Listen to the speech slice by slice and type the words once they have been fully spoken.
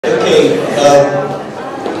Okay,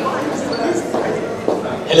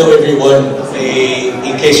 hello everyone.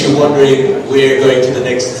 In case you're wondering, we're going to the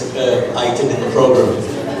next item in the program,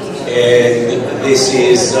 and this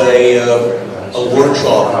is a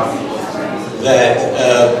workshop that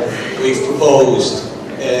we've proposed,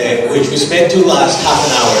 which was meant to last half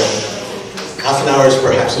an hour. Half an hour is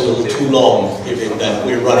perhaps a little too long, given that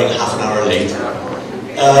we're running half an hour late.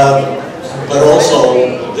 But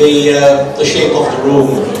also, the shape of the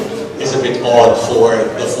room is a bit odd for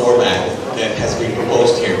the format that has been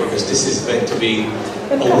proposed here, because this is meant to be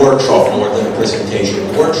a workshop more than a presentation.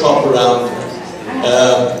 A workshop around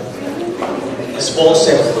a small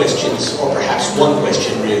set of questions, or perhaps one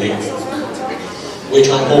question really, which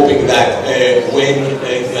I'm hoping that when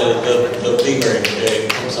the beamer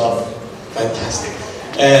comes up, fantastic,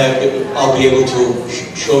 I'll be able to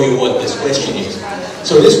show you what this question is.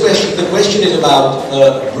 So the question is about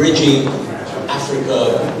bridging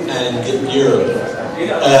Africa and Europe.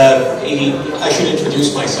 I should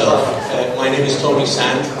introduce myself. My name is Toni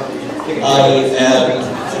Sant. I am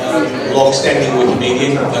a long-standing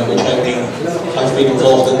Wikimedian, which I've been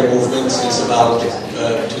involved in the movement since about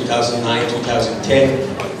 2009, 2010.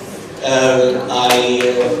 I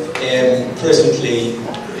am presently,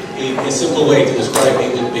 a simple way to describe me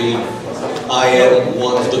would be, I am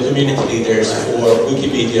one of the community leaders for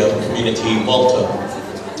Wikimedia Malta.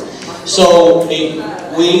 So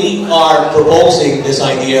we are proposing this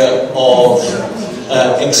idea of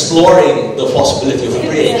exploring the possibility of a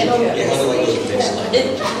bridge. Yeah, how do I go to the next slide?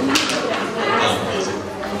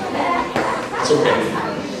 It's okay.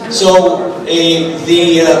 So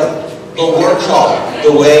the workshop,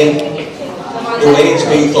 the way it's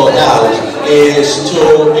being thought out, is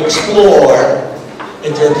to explore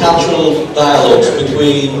intercultural dialogues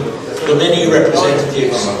between the many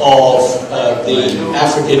representatives of the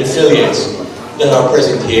African affiliates that are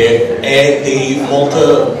present here and the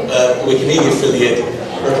Malta Wikimedia affiliate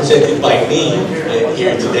represented by me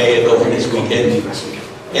here today and over this weekend.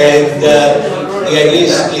 And the idea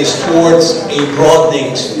is towards a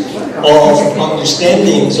broadening of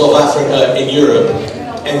understandings of Africa and Europe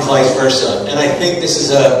and vice versa. And I think this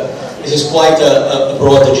is quite a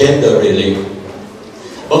broad agenda, really.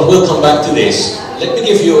 But we'll come back to this. Let me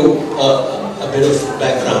give you a bit of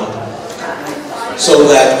background, so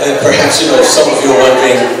that perhaps some of you are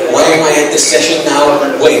wondering, why am I at this session now?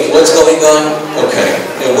 Wait, what's going on? Okay,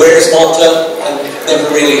 and where is Malta? I've never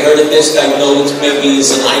really heard of this. I know it maybe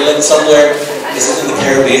is an island somewhere. Is it in the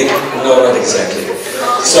Caribbean? No, not exactly.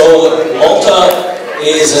 So Malta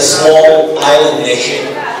is a small island nation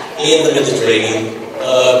in the Mediterranean.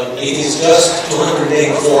 It is just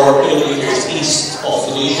 284 kilometers east of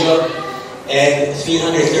Tunisia and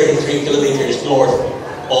 333 kilometers north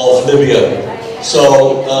of Libya.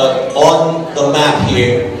 So on the map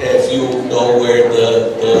here, if you know where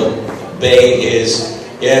the bay is,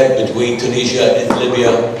 between Tunisia and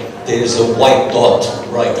Libya, there's a white dot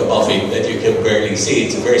right above it that you can barely see.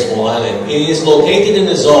 It's a very small island. It is located in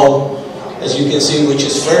a zone, as you can see, which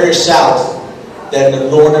is further south than the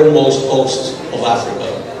northernmost coast of Africa.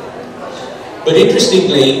 But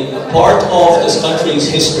interestingly, part of this country's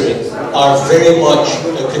history are very much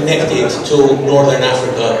connected to Northern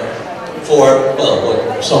Africa for, well,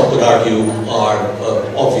 what some could argue are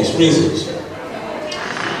obvious reasons.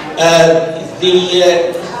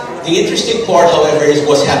 The interesting part, however, is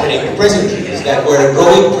what's happening presently, is that where a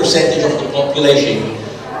growing percentage of the population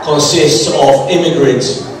consists of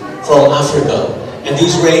immigrants from Africa. And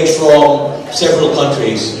these range from several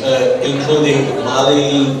countries, including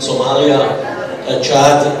Mali, Somalia,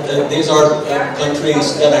 Chad. These are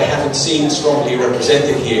countries that I haven't seen strongly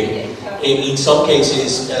represented here. In some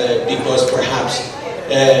cases, because perhaps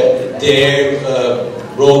their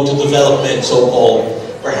road to development, so-called,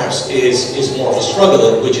 perhaps is more of a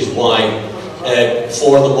struggle, which is why,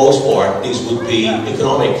 for the most part, these would be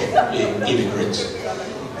economic immigrants.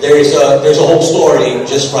 There's a whole story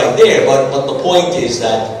just right there, but the point is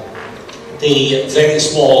that the very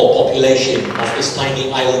small population of this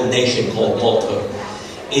tiny island nation called Malta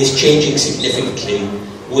is changing significantly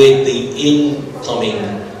with the incoming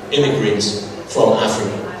immigrants from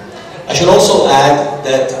Africa. I should also add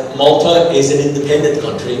that Malta is an independent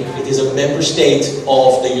country. It is a member state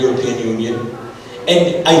of the European Union.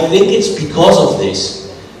 And I think it's because of this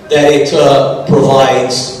that it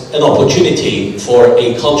provides an opportunity for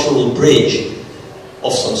a cultural bridge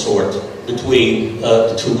of some sort between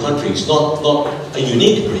the two countries. Not a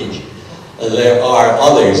unique bridge. There are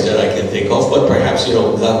others that I can think of, but perhaps that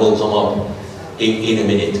will come up in a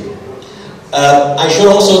minute. I should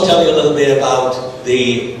also tell you a little bit about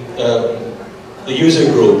the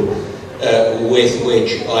user group with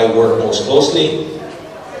which I work most closely.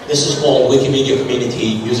 This is called Wikimedia Community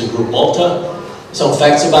User Group Malta. Some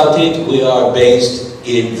facts about it: we are based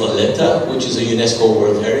in Valletta, which is a UNESCO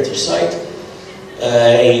World Heritage Site.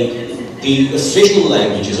 The official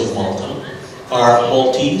languages of Malta are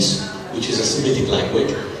Maltese, which is a Semitic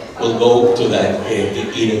language. We'll go to that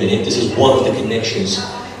in a minute. This is one of the connections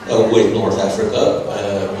with North Africa,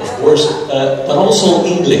 of course, but also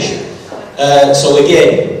English. So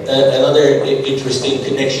again, another interesting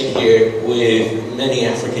connection here with many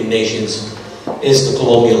African nations is the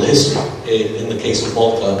colonial history. In the case of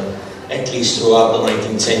Malta, at least throughout the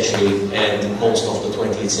 19th century and most of the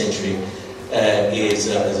 20th century, is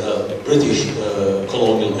a British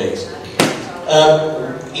colonial base.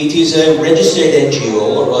 It is a registered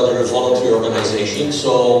NGO, or rather a voluntary organization,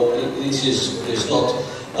 so this is not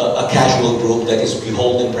a casual group that is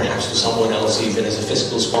beholden perhaps to someone else, even as a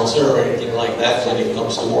fiscal sponsor or anything like that when it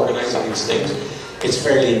comes to organizing these things. It's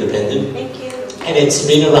fairly independent. Thank you. And it's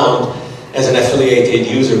been around as an affiliated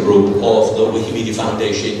user group of the Wikimedia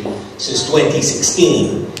Foundation since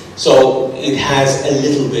 2016. So it has a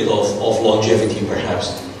little bit of longevity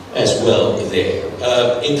perhaps as well there.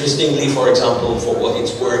 Interestingly, for example, for what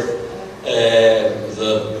it's worth,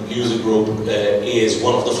 the user group is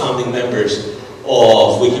one of the founding members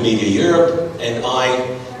of Wikimedia Europe, and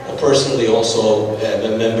I personally also am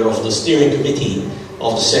a member of the steering committee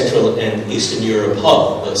of the Central and Eastern Europe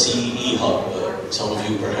Hub, the CEE Hub. Some of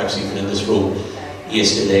you perhaps even in this room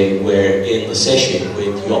yesterday were in the session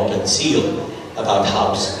with Job and Seal about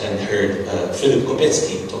hubs and heard Philip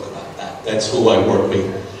Kopetsky talk about that. That's who I work with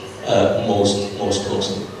most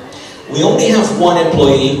closely. We only have one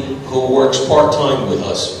employee who works part-time with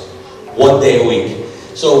us, 1 day a week.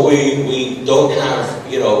 So we don't have,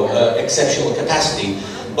 exceptional capacity,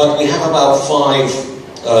 but we have about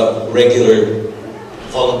 5 regular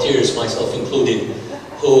volunteers, myself included,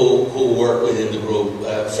 who work within the group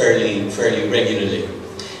fairly regularly.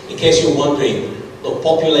 In case you're wondering, the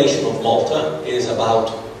population of Malta is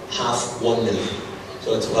about half 1 million,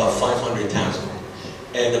 so it's about 500,000,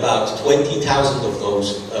 and about 20,000 of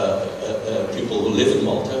those people who live in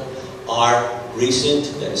Malta are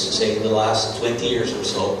recent, that is to say in the last 20 years or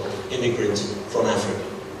so, immigrants from Africa.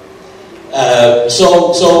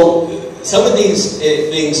 So some of these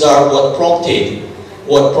things are what prompted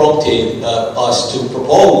us to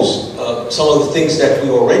propose some of the things that we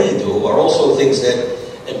already do are also things that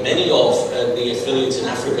many of the affiliates in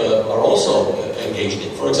Africa are also engaged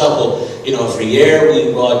in. For example, every year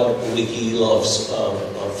we run Wiki Loves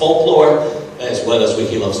Folklore, as well as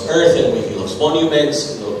Wiki Loves Earth and Wiki Loves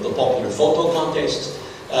Monuments, the popular photo contests.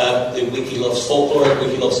 The Wiki Loves Folklore and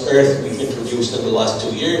Wiki Loves Earth we've introduced in the last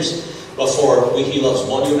 2 years, but for Wiki Loves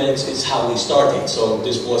Monuments, it's how we started. So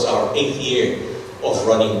this was our 8th year of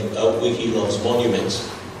running Wiki Loves Monuments.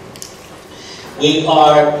 We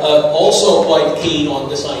are also quite keen on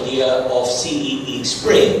this idea of CEE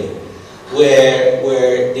Spring,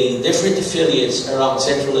 where the different affiliates around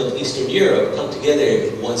Central and Eastern Europe come together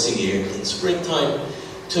once a year in springtime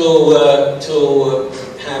to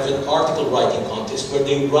have an article writing contest where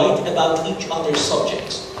they write about each other's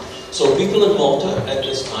subjects. So people in Malta at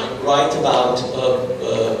this time write about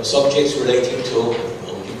subjects relating to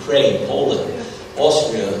Ukraine, Poland,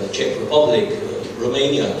 Austria, the Czech Republic,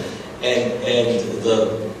 Romania, and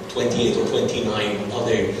the 28 or 29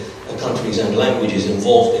 other countries and languages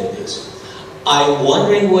involved in this. I'm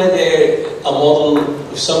wondering whether a model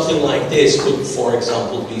of something like this could, for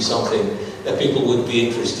example, be something that people would be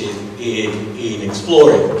interested in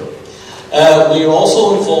exploring. We are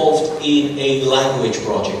also involved in a language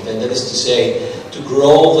project, and that is to say, to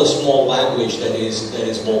grow the small language that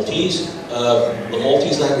is Maltese. The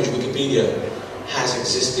Maltese language Wikipedia has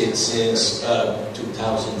existed since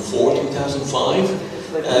 2004, 2005.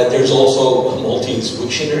 There's also a Maltese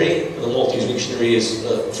Wiktionary. The Maltese Wiktionary is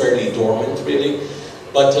fairly dormant, really.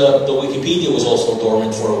 But the Wikipedia was also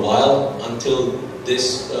dormant for a while until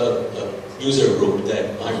this user group that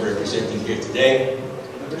I'm representing here today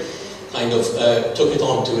kind of took it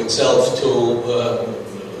on to itself to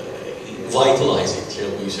vitalize it,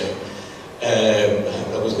 shall we say.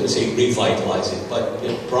 I was going to say revitalize it, but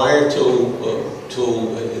prior to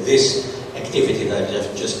this activity that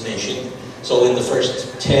I've just mentioned, so in the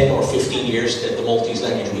first 10 or 15 years that the Maltese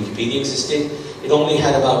language Wikipedia existed, it only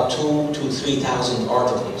had about 2,000 to 3,000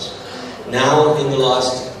 articles. Now, in the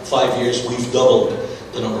last 5 years, we've doubled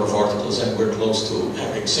the number of articles, and we're close to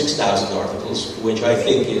having 6,000 articles, which I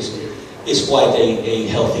think is quite a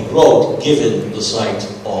healthy growth, given the size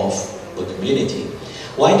of the community.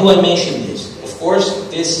 Why do I mention this? Of course,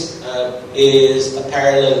 this is a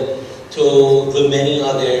parallel to the many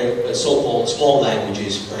other so-called small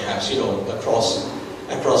languages, perhaps, across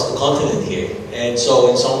the continent here. And so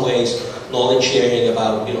in some ways, knowledge sharing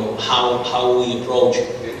about, how we approach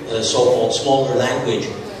so-called smaller language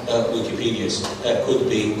Wikipedias could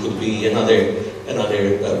be another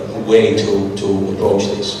way to approach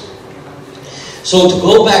this. So to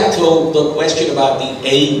go back to the question about the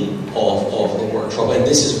aim of the workshop, and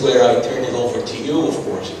this is where I turn it over to you, of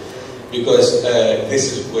course, because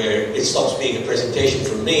this is where it stops being a presentation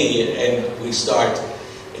for me and we start.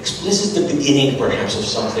 This is the beginning, perhaps, of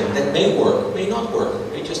something that may work, may not work,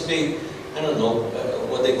 may just be, I don't know,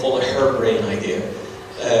 what they call a harebrained idea.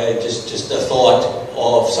 Just a thought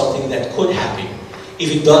of something that could happen.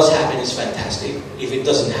 If it does happen, it's fantastic. If it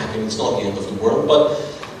doesn't happen, it's not the end of the world. But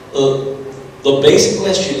the basic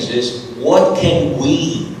question is, what can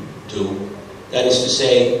we do? That is to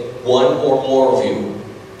say, one or more of you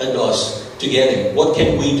and us together. What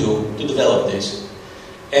can we do to develop this?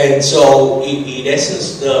 And so, in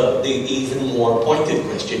essence, the even more pointed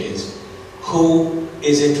question is, who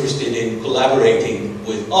is interested in collaborating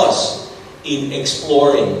with us in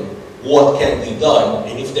exploring what can be done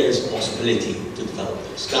and if there is a possibility to develop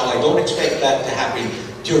this? Now, I don't expect that to happen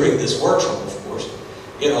during this workshop, of course.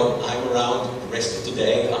 I'm around the rest of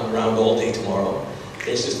today, I'm around all day tomorrow.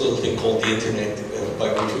 There's this little thing called the internet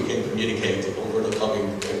by which we can communicate over the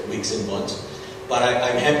coming weeks and months. But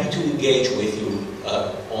I'm happy to engage with you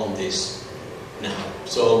on this now.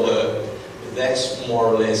 So that's more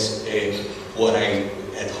or less what I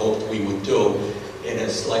had hoped we would do in a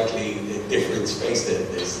slightly different space than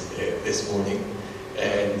this morning.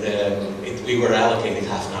 And we were allocated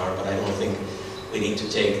half an hour, but I don't think we need to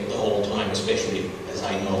take the whole time, especially as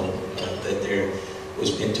I know that there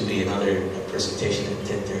was meant to be another presentation at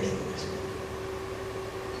 10:30.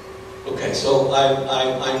 Okay, so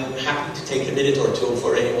I'm happy to take a minute or two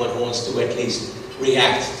for anyone who wants to at least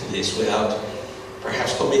react to this without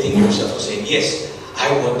perhaps committing yourself to saying, yes,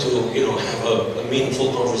 I want to have a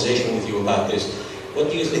meaningful conversation with you about this. What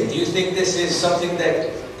do you think? Do you think this is something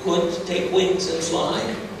that could take wings and fly,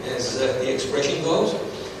 as the expression goes?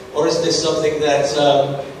 Or is this something that's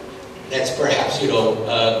perhaps,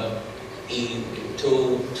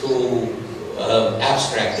 too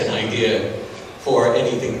abstract an idea for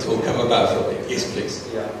anything to come about from it? Yes, please.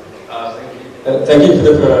 Yeah, thank you. Thank you for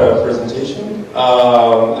the presentation.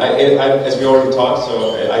 As we already talked,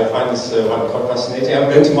 so I find this quite fascinating. I've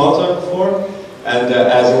been to Malta before, and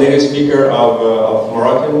as a native speaker of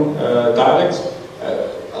Moroccan dialects,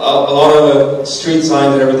 a lot of the street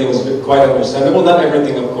signs and everything was quite understandable. Not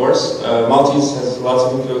everything, of course. Maltese has lots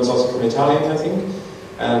of influence also from Italian, I think,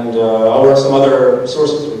 and or some other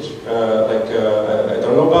sources which I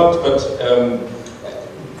don't know about, but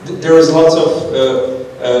there is lots of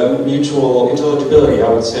mutual intelligibility, I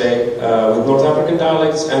would say, with North African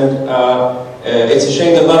dialects, and it's a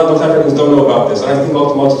shame that a lot of North Africans don't know about this. And I think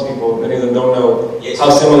most Maltese people, many of them don't know how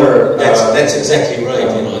similar. That's exactly right.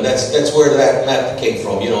 And that's where that map came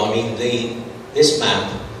from. This map.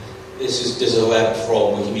 This is a map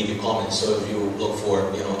from Wikimedia Commons. So if you look for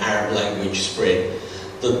Arab language spread,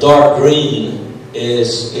 the dark green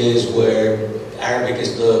is where Arabic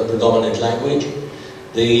is the predominant language.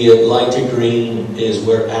 The lighter green is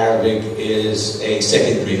where Arabic is a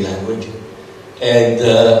secondary language. And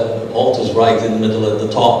Malta's right in the middle at the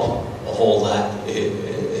top of all that.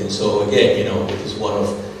 And so again, it is one of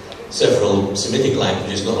several Semitic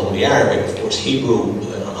languages, not only Arabic, of course, Hebrew,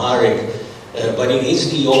 Amharic, but it is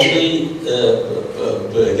the only,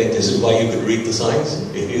 I think this is why you could read the signs,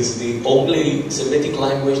 it is the only Semitic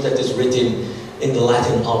language that is written in the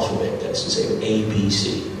Latin alphabet, that's to say A, B,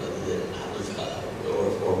 C, rather than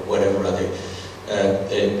or whatever other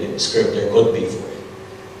script there could be for it.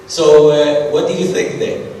 So what do you think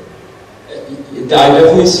then? I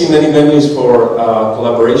definitely see many venues for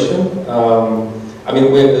collaboration.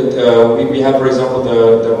 We have, for example,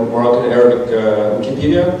 the Moroccan Arabic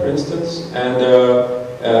Wikipedia, for instance, and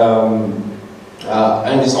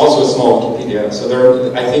it's also a small Wikipedia.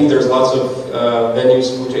 So I think there's lots of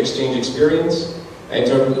venues to exchange experience in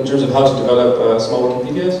terms of how to develop small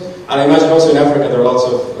Wikipedias. And I imagine also in Africa there are lots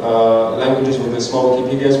of languages with the small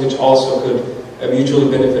Wikipedias which also could mutually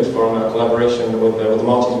benefit from collaboration with the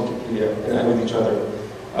Maltese Wikipedia and with each other.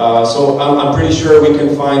 So I'm pretty sure we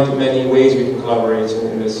can find many ways we can collaborate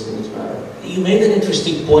in this matter. You made an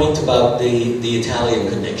interesting point about the Italian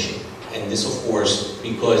connection, and this, of course,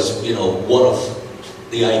 because one of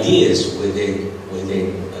the ideas within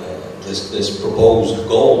this proposed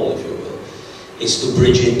goal, if you will, is to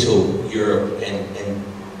bridge into Europe and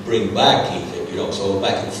bring back even, so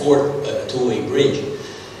back and forth to a bridge,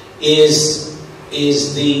 is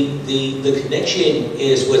is the connection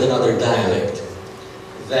is with another dialect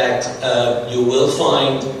that you will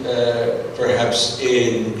find perhaps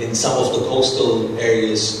in some of the coastal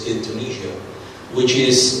areas in Tunisia, which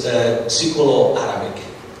is Siculo-Arabic.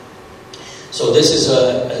 So this is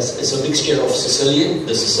a mixture of Sicilian,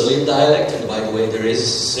 the Sicilian dialect, and by the way, there is a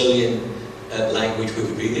Sicilian language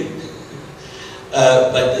Wikipedia.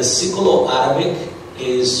 But the Siculo-Arabic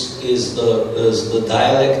is the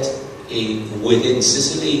dialect within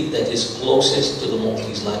Sicily that is closest to the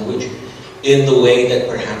Maltese language, in the way that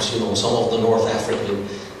perhaps some of the North African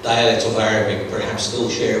dialects of Arabic perhaps still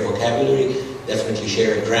share vocabulary, definitely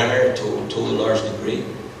share grammar to a large degree.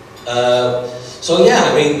 So yeah,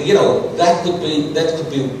 I mean, that could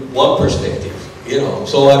be one perspective.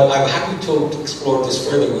 So I'm happy to explore this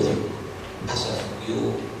further with you. Asaf,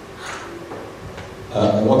 you.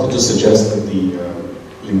 I wanted to suggest that the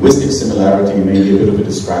linguistic similarity may be a bit of a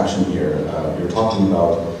distraction here. You're talking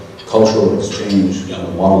about cultural exchange and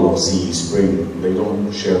the model of sea spring. They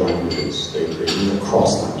don't share languages. They live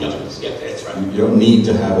across languages. Yeah, that's right. You don't need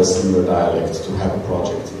to have a similar dialect to have a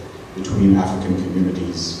project between African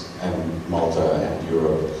communities and Malta and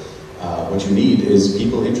Europe. What you need is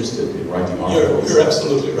people interested in writing articles. You're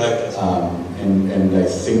absolutely right. And I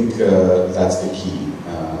think that's the key.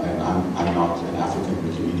 And I'm not an African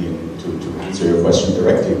Wikimedian to answer your question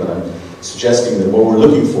directly, but I'm suggesting that what we're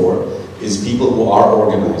looking for is people who are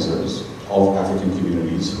organizers of African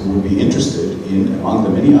communities who would be interested in, among the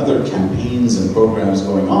many other campaigns and programs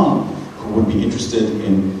going on, who would be interested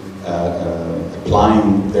in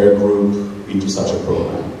applying their group into such a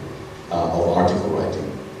program of article writing.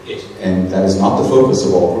 Yes. And that is not the focus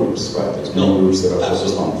of all groups, right? There's many groups that are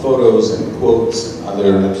focused on photos and quotes and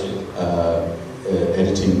other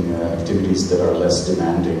editing activities that are less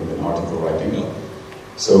demanding than article writing. No.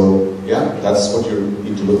 So, yeah, that's what you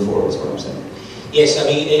need to look for, is what I'm saying. Yes, I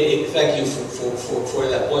mean, thank you for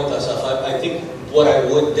that point, Asaf. I think what I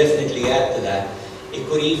would definitely add to that, it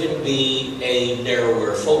could even be a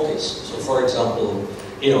narrower focus. So, for example,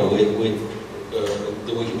 with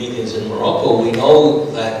the Wikimedians in Morocco, we know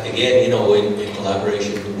that, again, in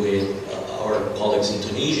collaboration with our colleagues in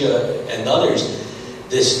Tunisia and others,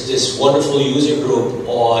 this wonderful user group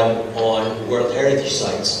on World Heritage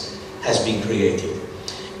Sites has been created.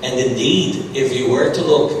 And indeed, if you were to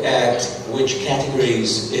look at which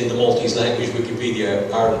categories in the Maltese language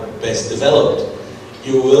Wikipedia are best developed,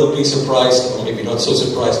 you will be surprised, or maybe not so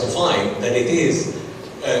surprised to find, that it is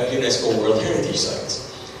UNESCO World Heritage Sites.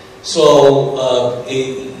 So,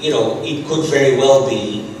 it could very well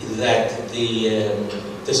be that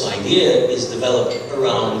this idea is developed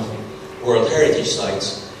around World Heritage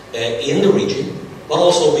Sites in the region, but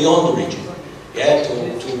also beyond the region,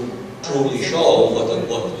 to truly show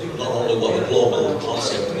not only what a global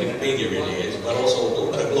concept Wikipedia really is, but also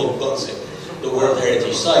what a global concept the World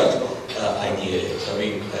Heritage Site idea is. I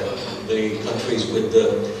mean, the countries with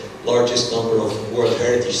the largest number of World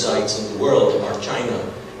Heritage Sites in the world are China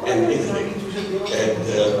and Italy.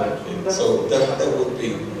 And so that would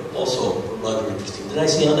be also rather interesting. Did I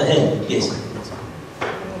see on the hand? Yes.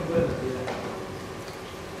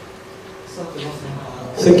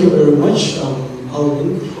 Thank you very much.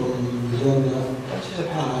 Alvin from Uganda.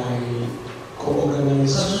 I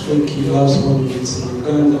co-organize Wiki Labs Monuments in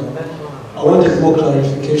Uganda. I wanted more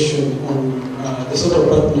clarification on the sort of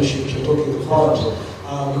partnerships you're talking about,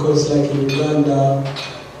 because like in Uganda,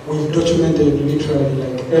 we've documented literally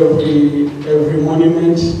like every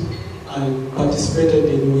monument and participated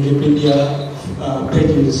in Wikipedia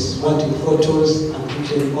pages wanting photos and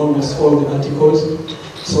written almost all the articles.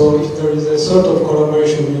 So if there is a sort of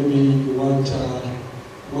collaboration, maybe you want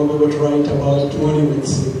people to write about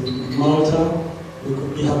monuments in Malta, we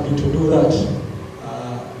could be happy to do that.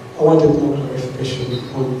 I wanted more clarification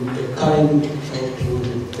on the kind of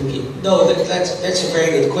document. Thank you. No, that's a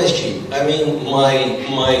very good question. I mean,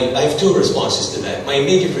 I have two responses to that. My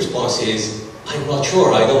immediate response is, I'm not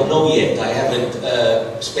sure, I don't know yet. I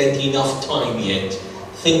haven't spent enough time yet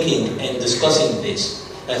thinking and discussing this,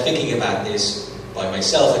 thinking about this by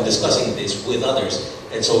myself and discussing this with others,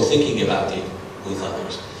 and so thinking about it with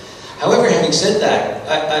others. However, having said that,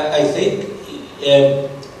 I think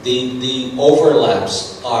the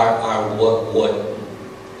overlaps are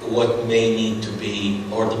what may need to be,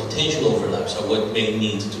 or the potential overlaps are what may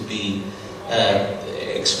need to be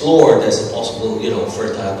explored as a possible,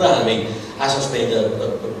 fertile ground. I mean, Asaf made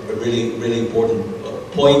a really important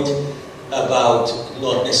point about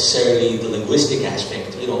not necessarily the linguistic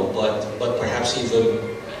aspect, but perhaps even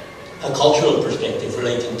a cultural perspective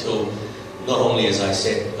relating to not only, as I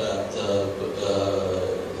said, the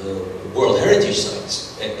World Heritage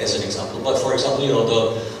Sites, as an example. But for example,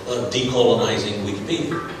 the decolonizing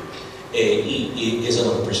Wikipedia is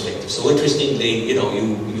another perspective. So interestingly,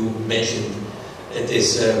 you mentioned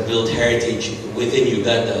this built heritage within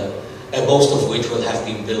Uganda, most of which will have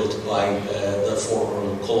been built by the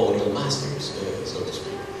former colonial masters, so to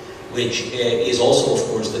speak, which is also, of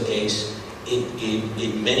course, the case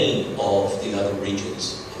in many of the other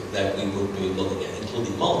regions that we would be looking at,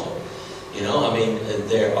 including Malta.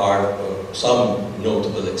 There are some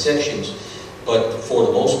notable exceptions, but for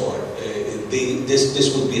the most part,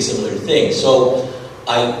 this would be a similar thing. So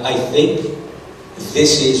I think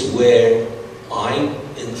this is where I,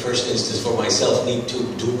 in the first instance for myself, need to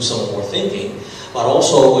do some more thinking, but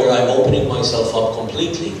also where I'm opening myself up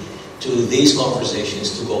completely to these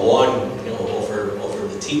conversations to go on, over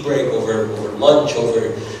the tea break, over lunch,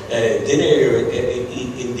 over dinner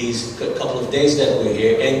in these couple of days that we're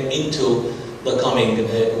here, and into the coming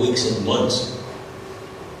weeks and months.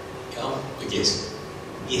 Yeah, I guess.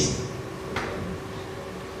 Yes.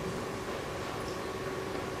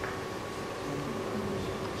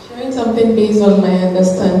 Sharing something based on my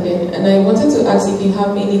understanding, and I wanted to ask if you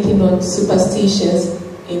have anything on superstitions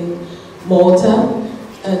in Malta,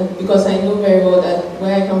 and because I know very well that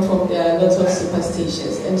where I come from there are lots of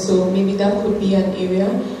superstitions, and so maybe that could be an area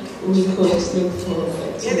we could look for.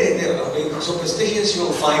 Yeah, superstitions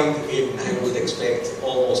you'll find in, I would expect,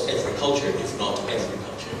 almost every culture, if not every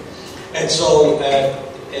culture. And so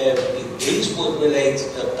these would relate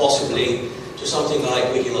possibly to something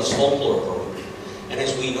like Wiki Loves Folklore, probably. And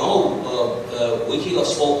as we know, Wiki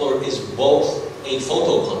Loves Folklore is both a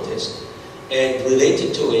photo contest, and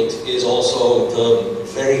related to it is also the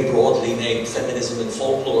very broadly named Feminism and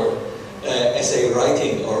Folklore essay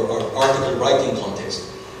writing or article writing contest.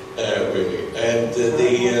 Really. And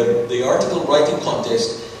the article writing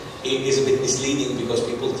contest is a bit misleading because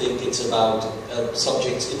people think it's about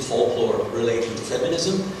subjects in folklore relating to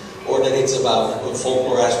feminism, or that it's about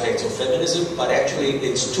folklore aspects of feminism, but actually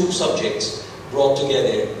it's two subjects brought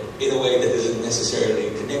together in a way that isn't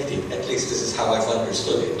necessarily connected. At least this is how I've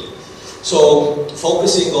understood it. So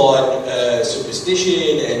focusing on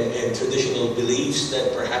superstition and traditional beliefs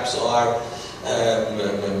that perhaps are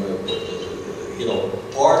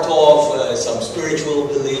part of some spiritual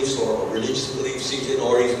beliefs or religious beliefs even,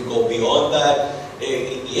 or even go beyond that.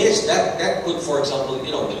 Yes, that could, for example,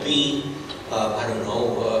 be,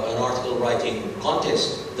 an article writing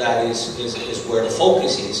contest that is where the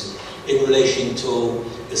focus is in relation to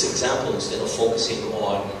this example, instead of focusing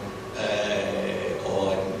on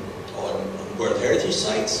World Heritage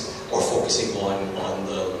sites or focusing on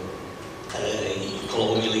the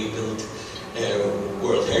colonially built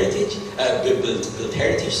World Heritage, built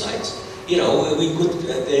heritage sites. We could,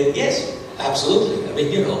 yes, absolutely.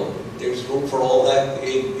 There's room for all that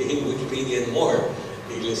in Wikipedia and more,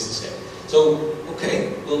 needless to say. So,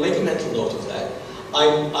 okay, we'll make a mental note of that.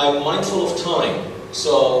 I'm mindful of time,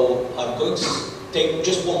 so I'm going to take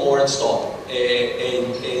just one more and stop,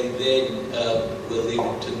 and then we'll leave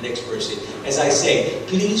it to the next person. As I say,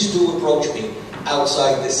 please do approach me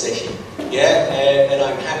outside this session. Yeah, and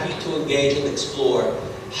I'm happy to engage and explore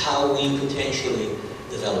how we potentially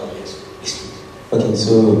develop this. Okay,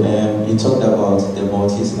 so you talked about the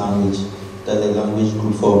Maltese language, that the language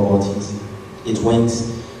group for Maltese. It went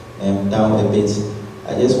down a bit.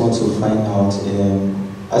 I just want to find out,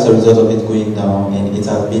 as a result of it going down and it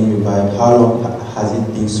has been revived, how long has it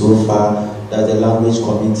been so far that the language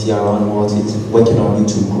community around Malta is working on it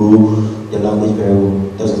to grow the language very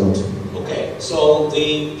well? That's a lot. Okay, so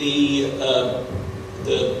the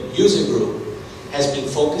user group has been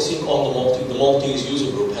focusing on the Maltese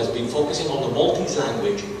user group has been focusing on the Maltese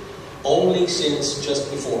language only since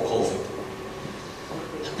just before COVID.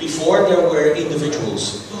 Before, there were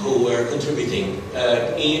individuals who were contributing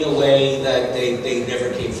in a way that they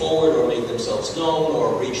never came forward or made themselves known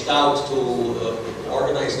or reached out to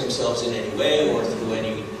organize themselves in any way or through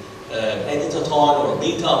any editathon or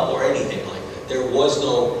meetup or anything like that. There was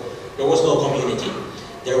no community.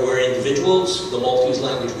 There were individuals. The Maltese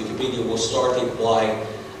language Wikipedia was started by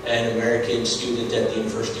an American student at the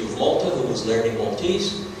University of Malta who was learning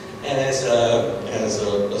Maltese, and as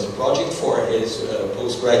a project for his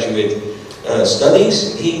postgraduate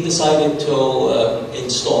studies, he decided to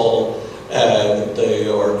install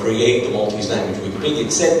or create the Maltese language Wikipedia.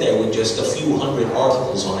 It sat there with just a few hundred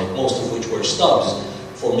articles on it, most of which were stubs,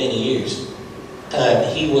 for many years.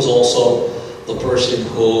 He was also the person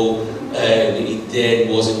who then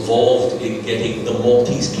was involved in getting the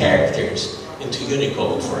Maltese characters into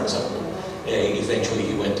Unicode, for example. Eventually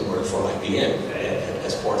he went to work for IBM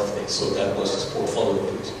as part of this, so that was his portfolio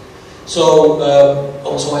piece. So,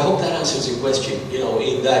 so I hope that answers your question, you know,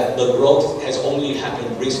 in that the growth has only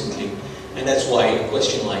happened recently, and that's why a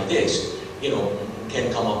question like this, you know,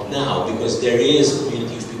 can come up now, because there is a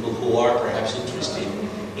community of people who are perhaps interested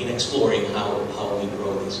in exploring how we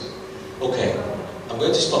grow this. Okay, I'm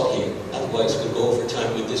going to stop here, otherwise we'll go over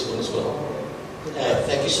time with this one as well.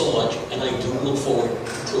 Thank you so much, and I do look forward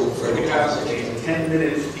to further conversation.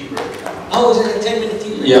 10-minute tea break. Oh, is it a 10-minute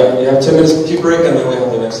tea break? Yeah, you have 10 minutes tea break, and then we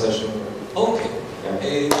have the next session. Okay.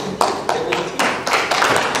 Yeah.